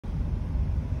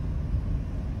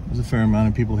There's a fair amount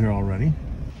of people here already.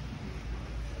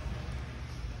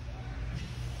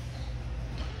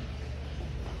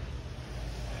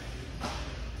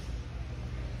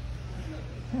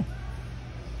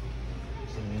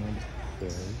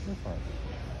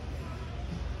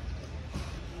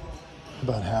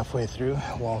 About halfway through,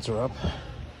 walls are up.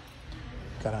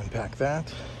 Gotta unpack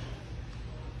that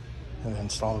and then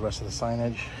install the rest of the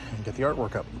signage and get the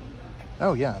artwork up.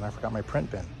 Oh yeah, and I forgot my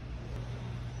print bin.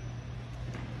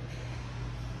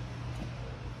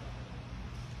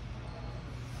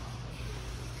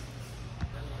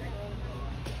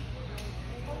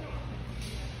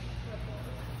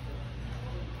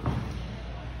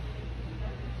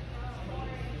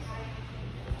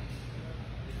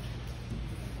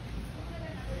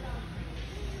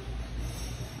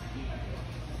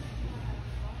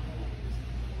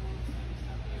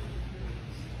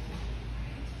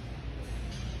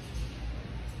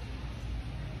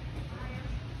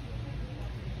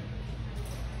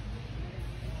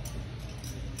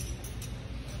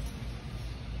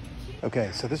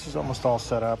 Okay, so this is almost all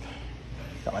set up.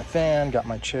 Got my fan, got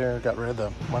my chair, got rid of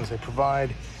the ones they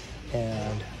provide,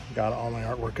 and got all my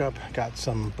artwork up. Got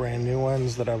some brand new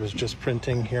ones that I was just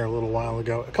printing here a little while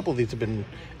ago. A couple of these have been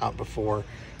out before.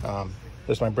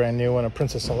 There's my brand new one, a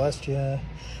Princess Celestia.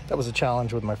 That was a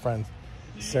challenge with my friend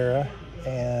Sarah.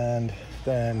 And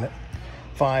then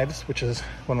Fives, which is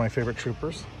one of my favorite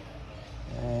troopers.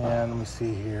 And let me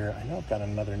see here. I know I've got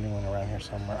another new one around here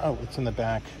somewhere. Oh, it's in the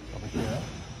back over here.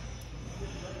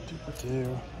 Let's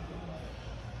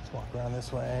walk around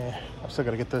this way. I've still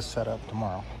got to get this set up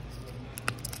tomorrow.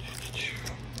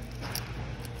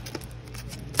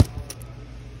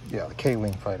 Yeah, the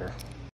K-Wing fighter.